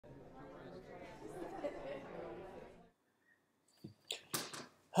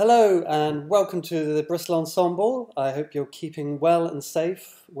Hello and welcome to the Bristol Ensemble. I hope you're keeping well and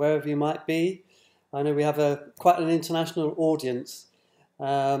safe wherever you might be. I know we have quite an international audience,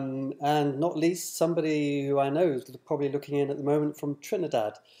 and not least somebody who I know is probably looking in at the moment from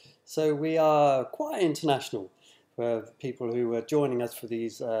Trinidad. So we are quite international for people who are joining us for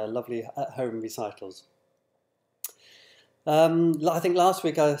these lovely at-home recitals. I think last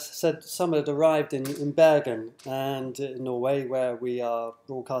week I said some had arrived in Bergen and in Norway, where we are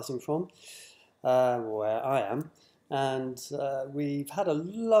broadcasting from, where I am. And we've had a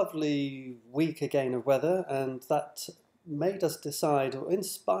lovely week again of weather, and that made us decide, or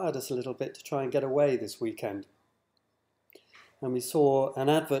inspired us a little bit to try and get away this weekend. And we saw an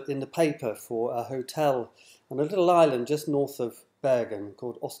advert in the paper for a hotel on a little island just north of Bergen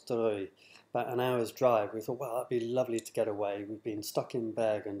called Osterøy, about an hour's drive. We thought, well, that'd be lovely to get away. We've been stuck in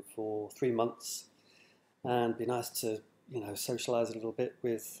Bergen for 3 months, and it'd be nice to, socialise a little bit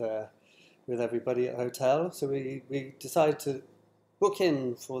with everybody at the hotel. So we decided to book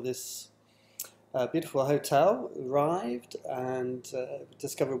in for this beautiful hotel. Arrived and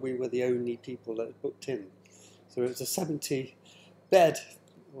discovered we were the only people that had booked in. So it was a 70-bed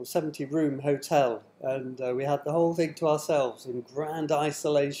or 70-room hotel, and we had the whole thing to ourselves in grand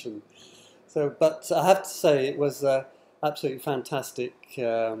isolation. So, but I have to say, it was an absolutely fantastic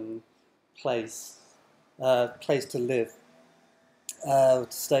place to live, to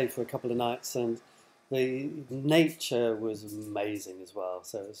stay for a couple of nights, and the nature was amazing as well.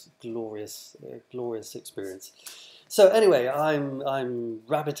 So it was a glorious experience. So anyway, I'm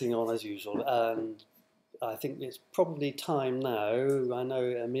rabbiting on as usual, and I think it's probably time now. I know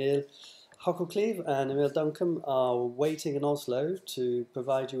Emil, Huckle-Kleve and Emil Duncumb are waiting in Oslo to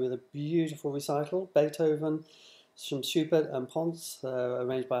provide you with a beautiful recital. Beethoven, from Schubert and Ponce,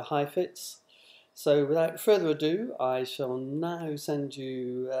 arranged by Heifitz. So without further ado, I shall now send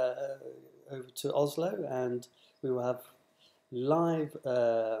you over to Oslo, and we will have live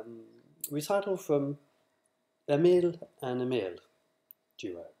recital from Emil and Emil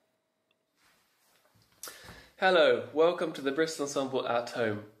duo. Hello, welcome to the Bristol Ensemble at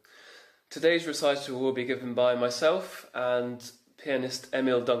Home. Today's recital will be given by myself and pianist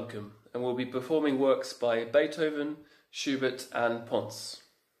Emil Duncumb, and we'll be performing works by Beethoven, Schubert and Ponce.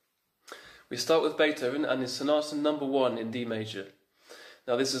 We start with Beethoven and his Sonata No. 1 in D major.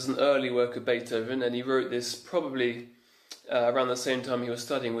 Now this is an early work of Beethoven, and he wrote this probably around the same time he was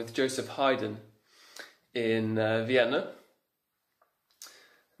studying with Joseph Haydn in Vienna.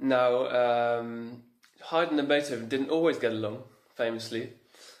 Now Haydn and Beethoven didn't always get along, famously.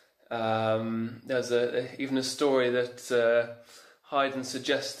 There's even a story that Haydn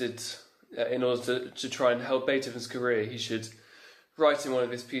suggested in order to try and help Beethoven's career, he should write in one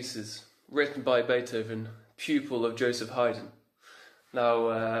of his pieces, written by Beethoven, pupil of Joseph Haydn.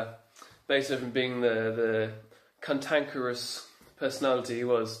 Now, Beethoven, being the cantankerous personality he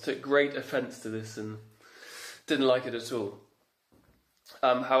was, took great offence to this and didn't like it at all.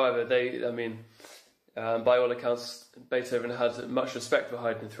 However, by all accounts, Beethoven had much respect for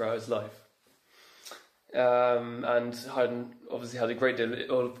Haydn throughout his life. And Haydn obviously had a great deal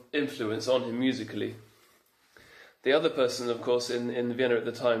of influence on him musically. The other person, of course, in Vienna at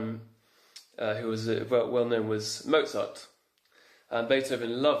the time, who was well known, was Mozart. And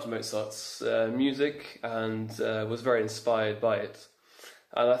Beethoven loved Mozart's music and was very inspired by it.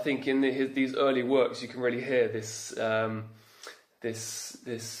 And I think in these early works you can really hear this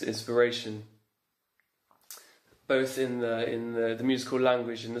inspiration, both in the musical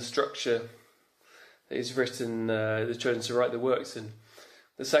language and the structure that he's written, the chosen to write the works in.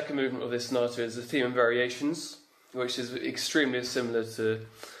 The second movement of this sonata is the theme and variations, which is extremely similar to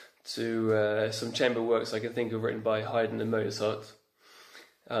some chamber works I can think of written by Haydn and Mozart.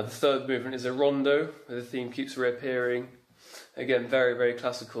 The third movement is a rondo, where the theme keeps reappearing. Again, very, very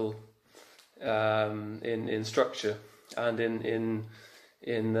classical in structure and in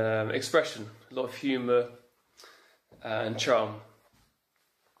expression. A lot of humour and charm.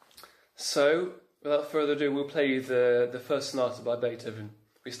 So, without further ado, we'll play the first sonata by Beethoven.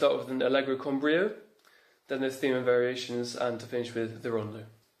 We start with an allegro con brio, then the theme and variations, and to finish with the rondo.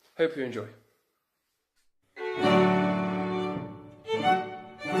 Hope you enjoy.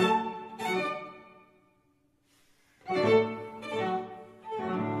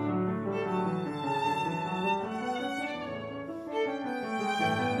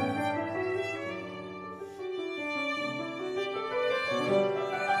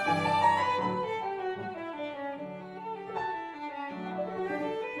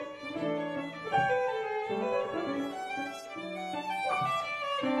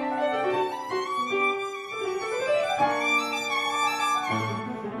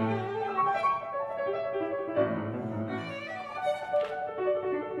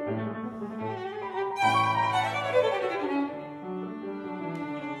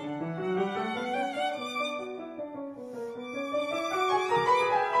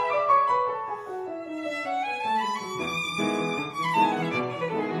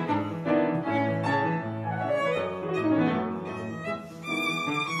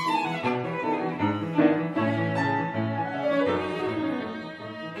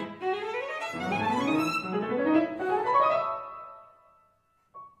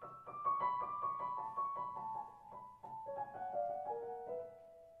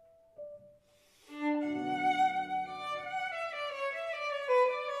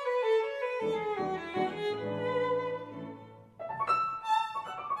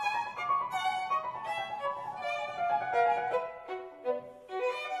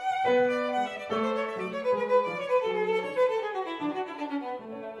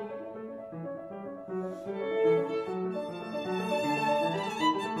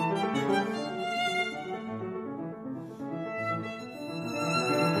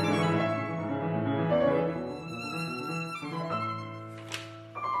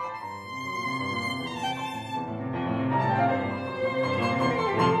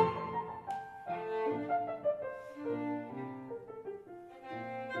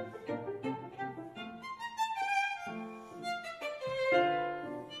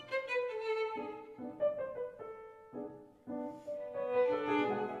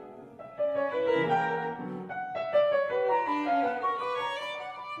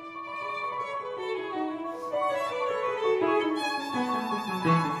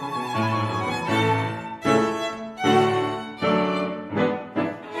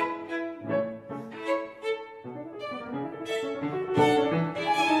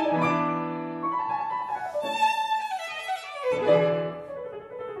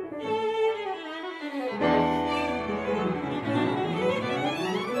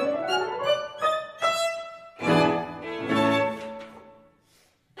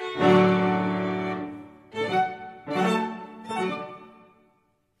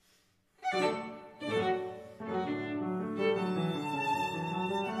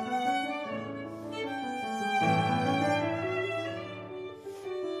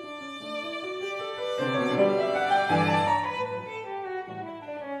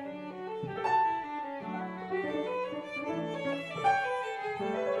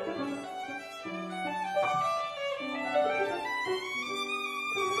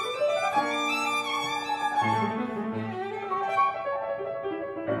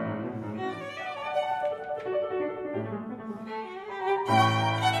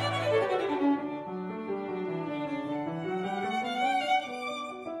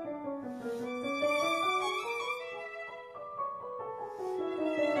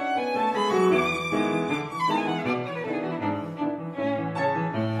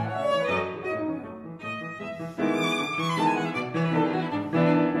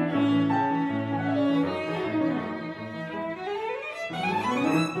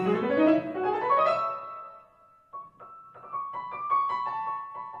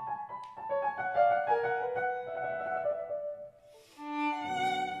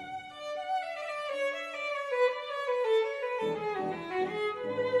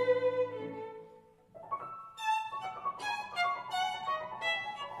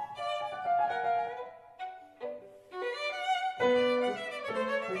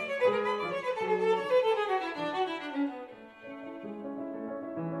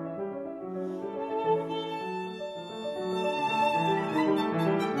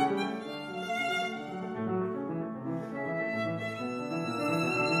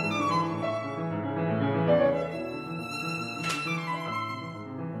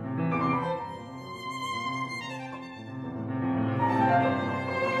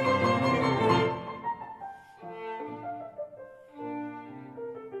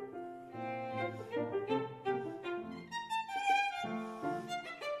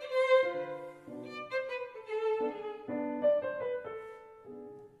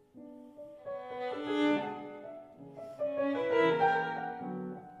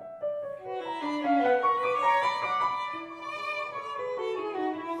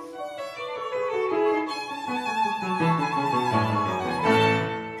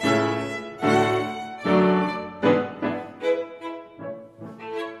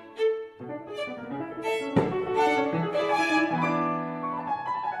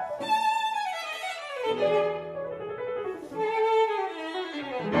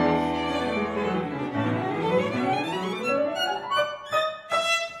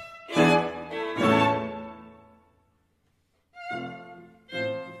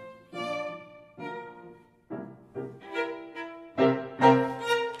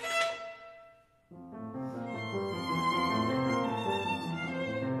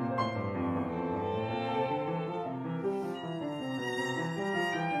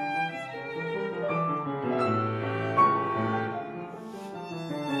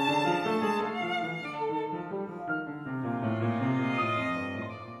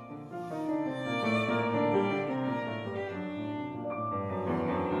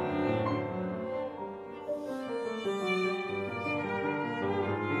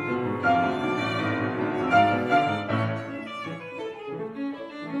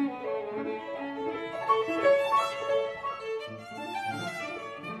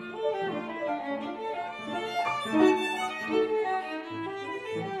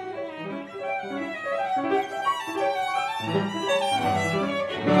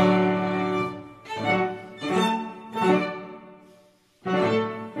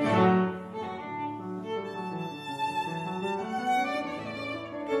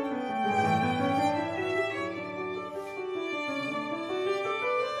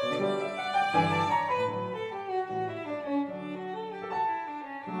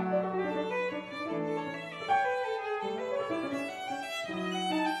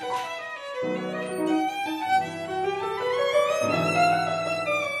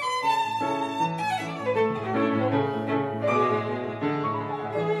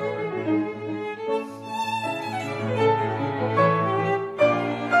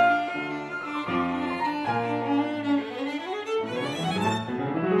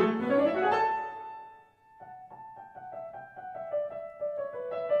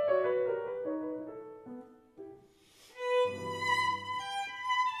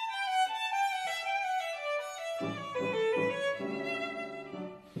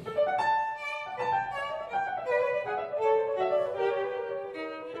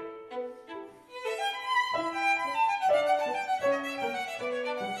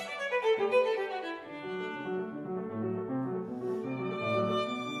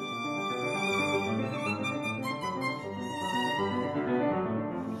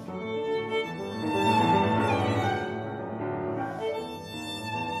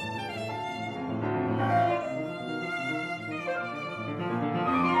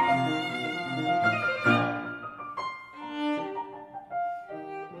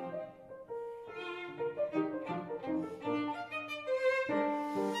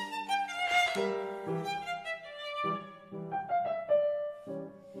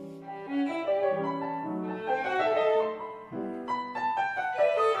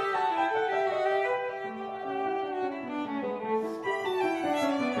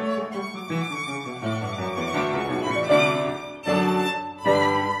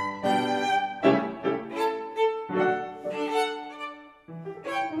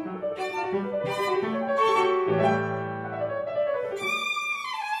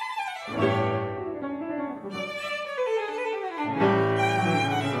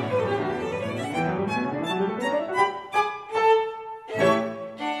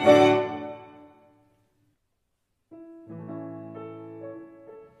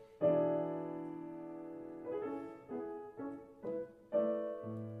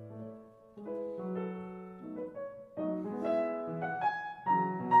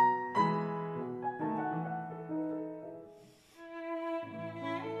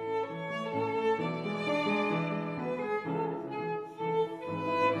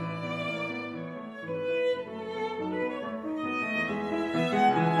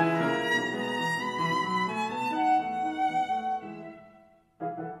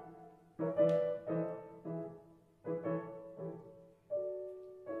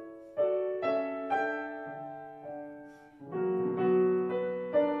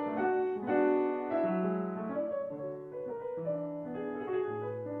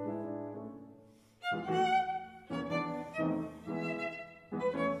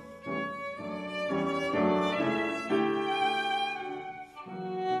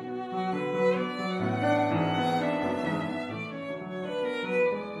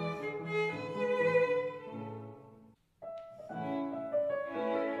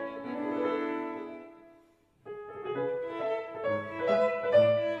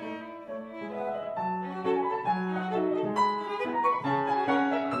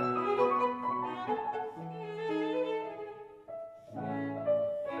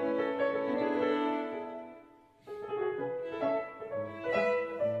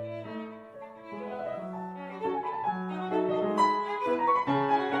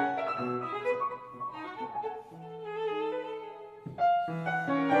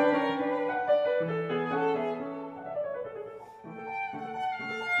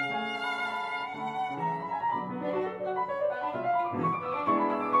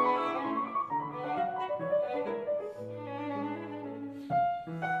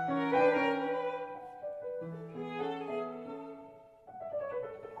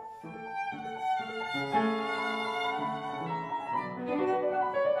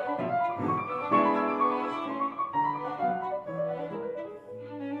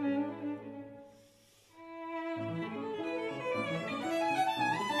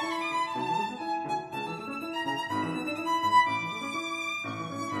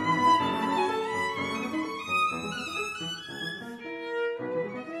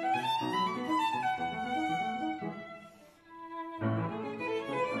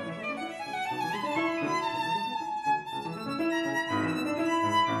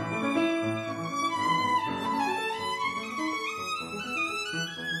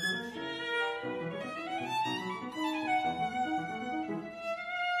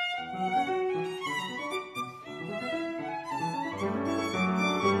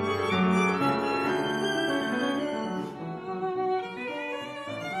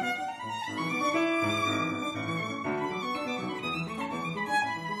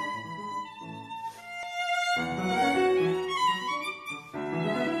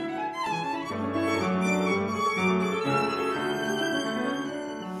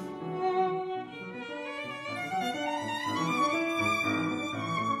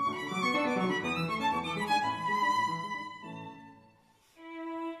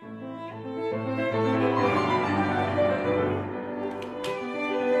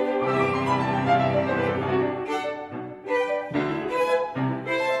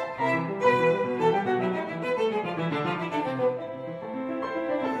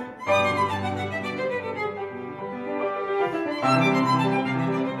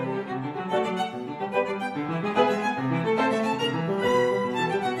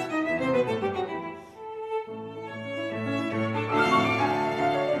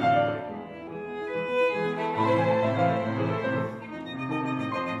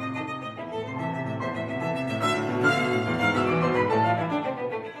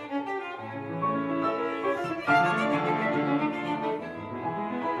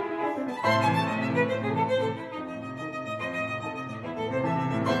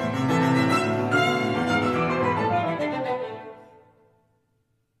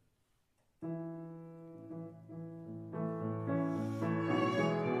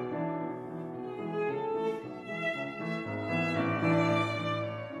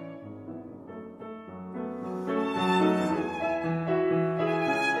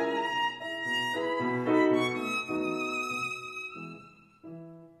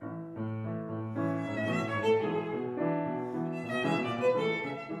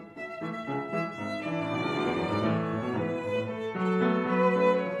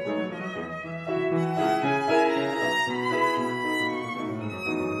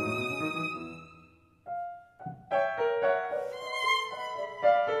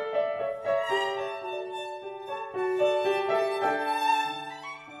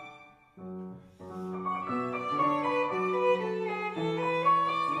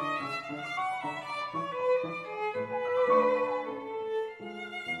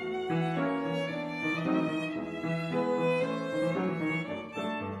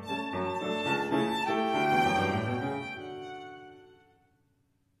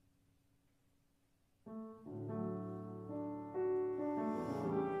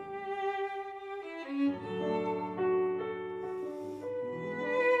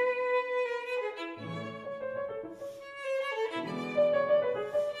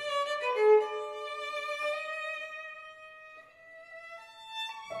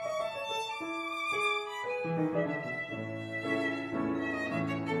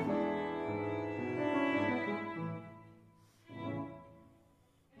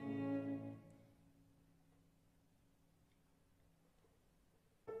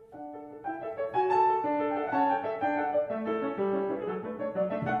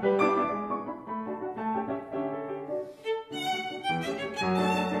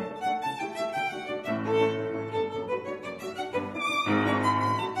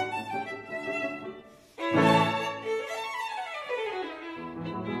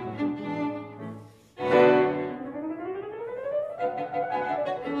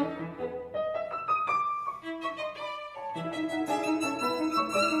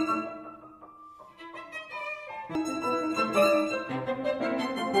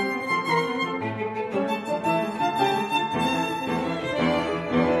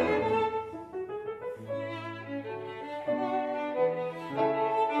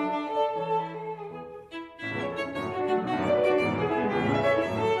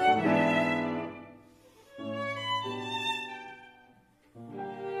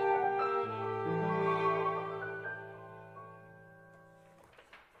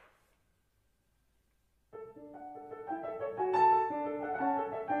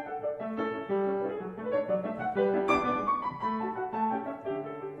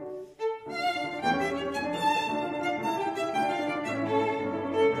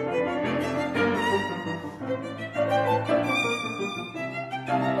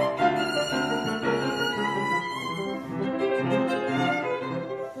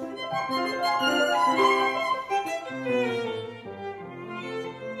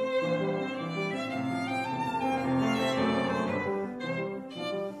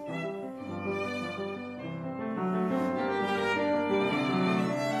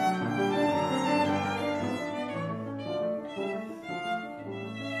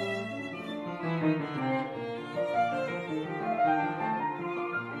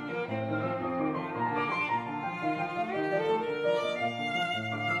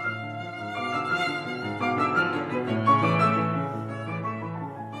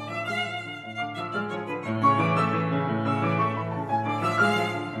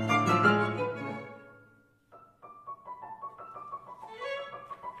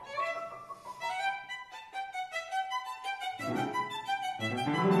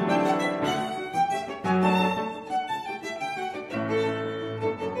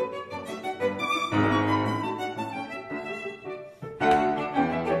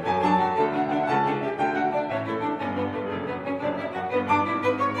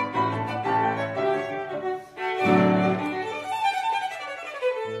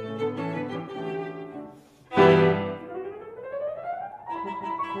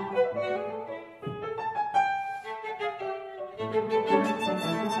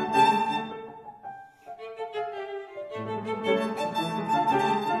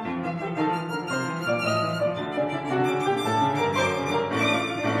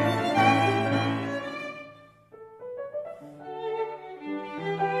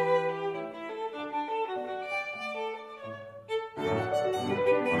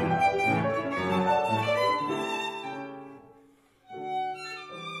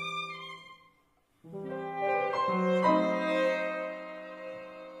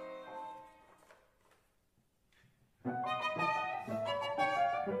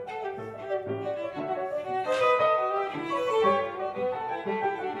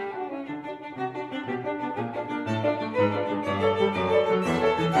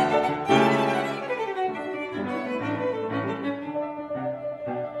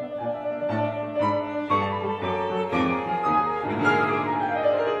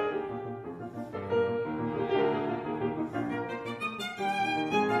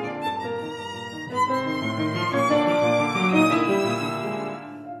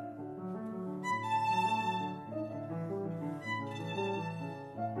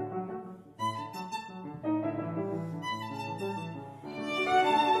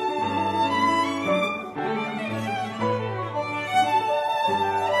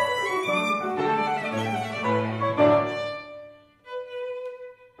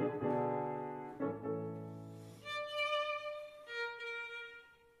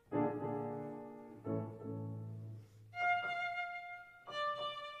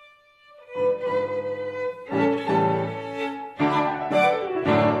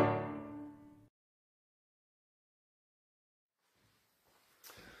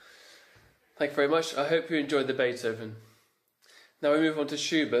 Thank you very much. I hope you enjoyed the Beethoven. Now we move on to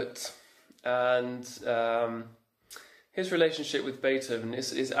Schubert, and his relationship with Beethoven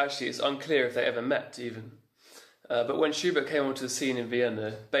is actually, it's unclear if they ever met even. But when Schubert came onto the scene in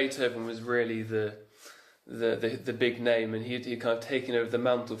Vienna, Beethoven was really the the big name, and he'd kind of taken over the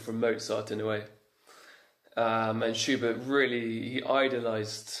mantle from Mozart in a way. And Schubert he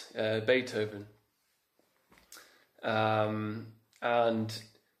idolized Beethoven, and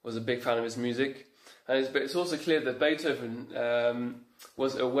was a big fan of his music. And it's also clear that Beethoven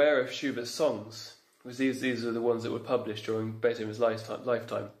was aware of Schubert's songs, because these are the ones that were published during Beethoven's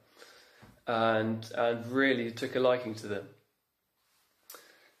lifetime, and really took a liking to them.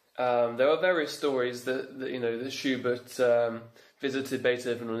 There are various stories that Schubert visited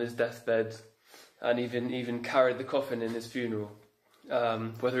Beethoven on his deathbed, and even carried the coffin in his funeral.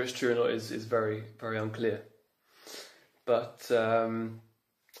 Whether it's true or not is very, very unclear. But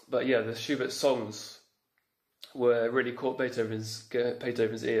yeah, the Schubert songs really caught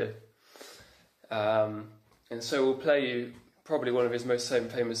Beethoven's ear. And so we'll play you probably one of his most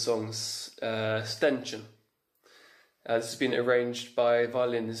famous songs, Ständchen. This has been arranged by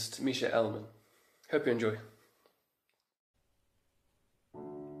violinist Elman. Hope you enjoy.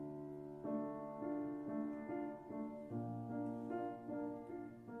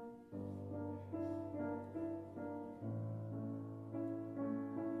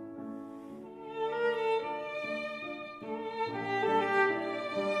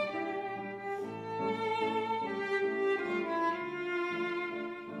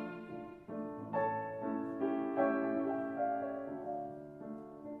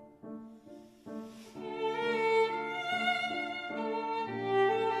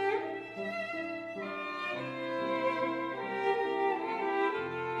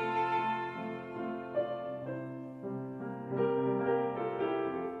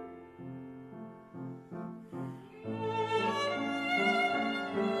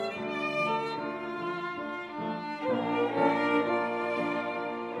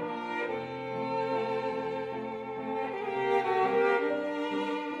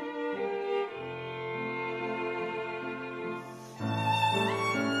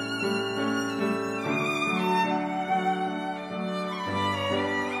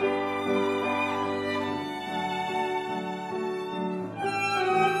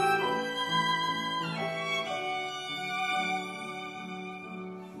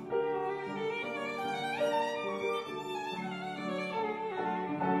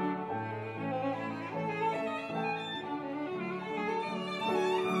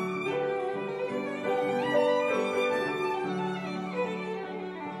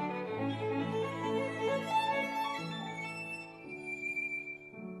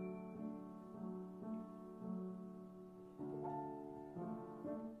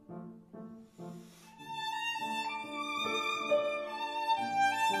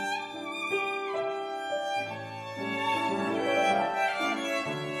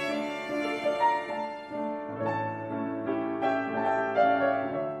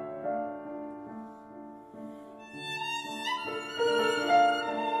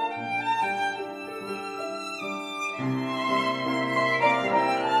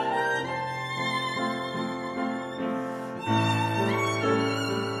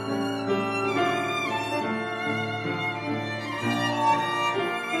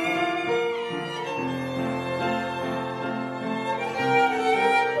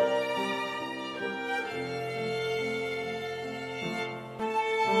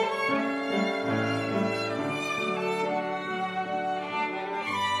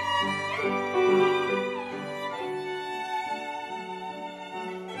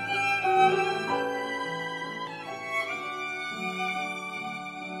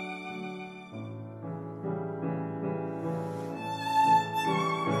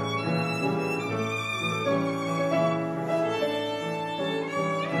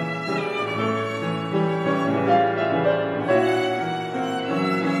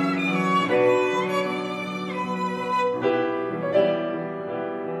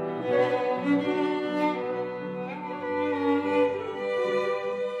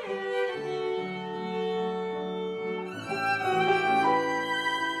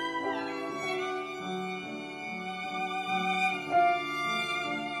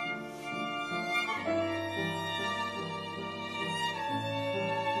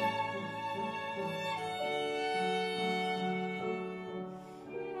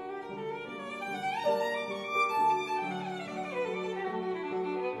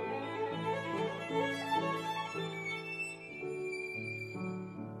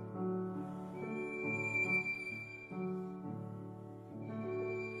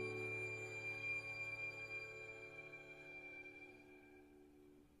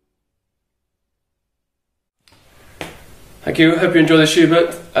 Thank you. Hope you enjoy the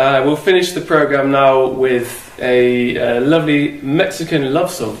Schubert. We'll finish the program now with a lovely Mexican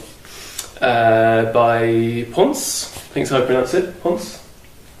love song. by Ponce. I think that's how I pronounce it. Ponce?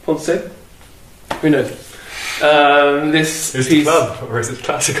 Who knows? This is piece... it club or is it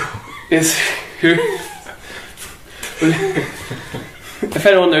classical? Is... If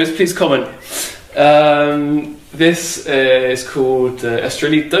anyone knows, please comment. This is called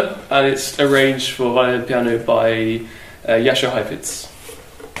Estrellita, and it's arranged for violin and piano by Heifitz.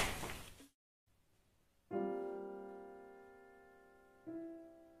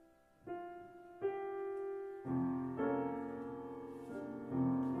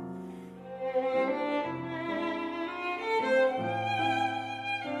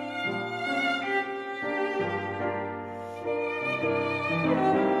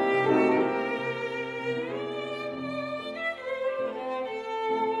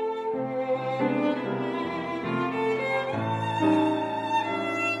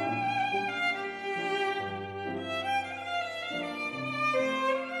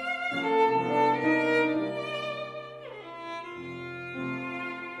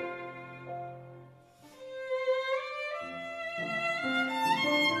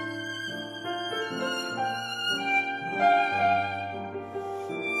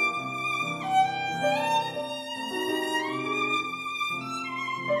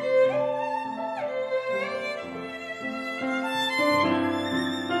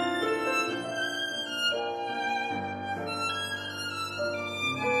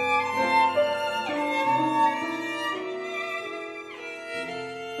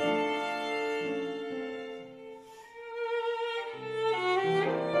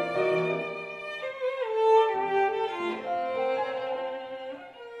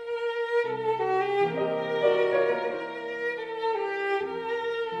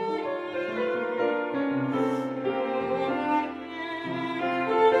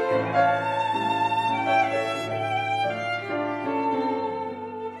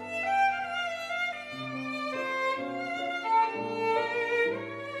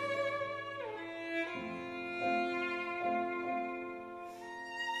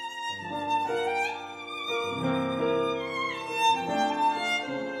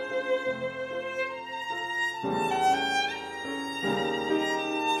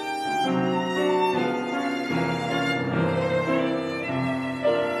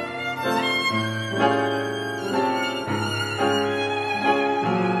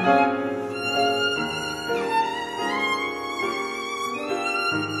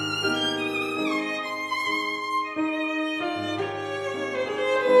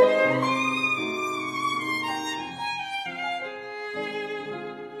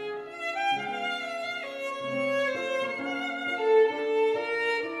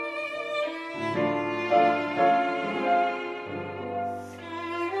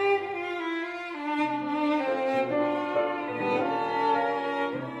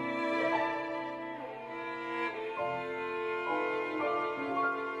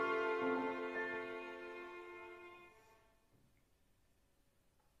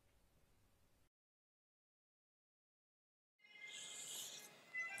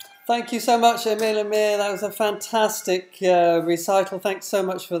 Thank you so much, Emil and Mir. That was a fantastic recital. Thanks so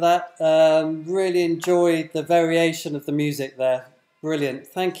much for that. Really enjoyed the variation of the music there. Brilliant.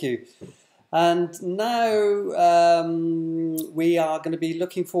 Thank you. And now we are going to be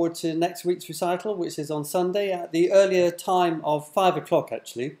looking forward to next week's recital, which is on Sunday at the earlier time of 5 o'clock,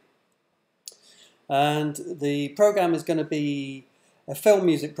 actually. And the programme is going to be a film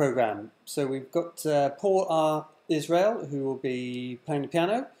music programme. So we've got Paul R. Israel, who will be playing the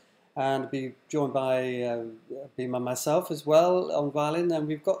piano, and be joined by myself as well on violin. And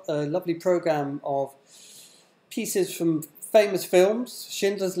we've got a lovely programme of pieces from famous films: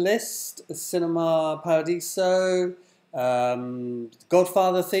 Schindler's List, Cinema Paradiso,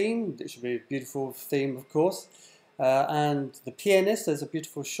 Godfather theme, which should be a beautiful theme, of course, and The Pianist. There's a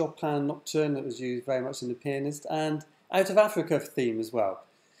beautiful Chopin nocturne that was used very much in The Pianist, and Out of Africa theme as well.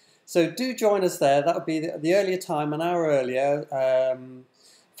 So do join us there. That would be the earlier time, an hour earlier,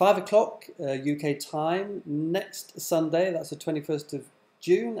 5 o'clock UK time, next Sunday. That's the 21st of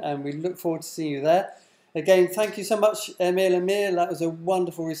June, and we look forward to seeing you there. Again, thank you so much, Emil and Mir. That was a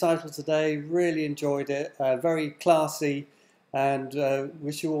wonderful recital today. Really enjoyed it. Very classy, and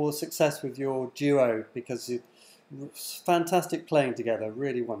wish you all success with your duo, because it's fantastic playing together.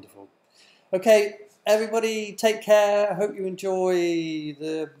 Really wonderful. Okay, everybody, take care. I hope you enjoy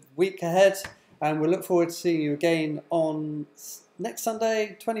the week ahead, and we'll look forward to seeing you again on next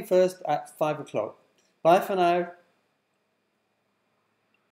Sunday, 21st at 5 o'clock. Bye for now.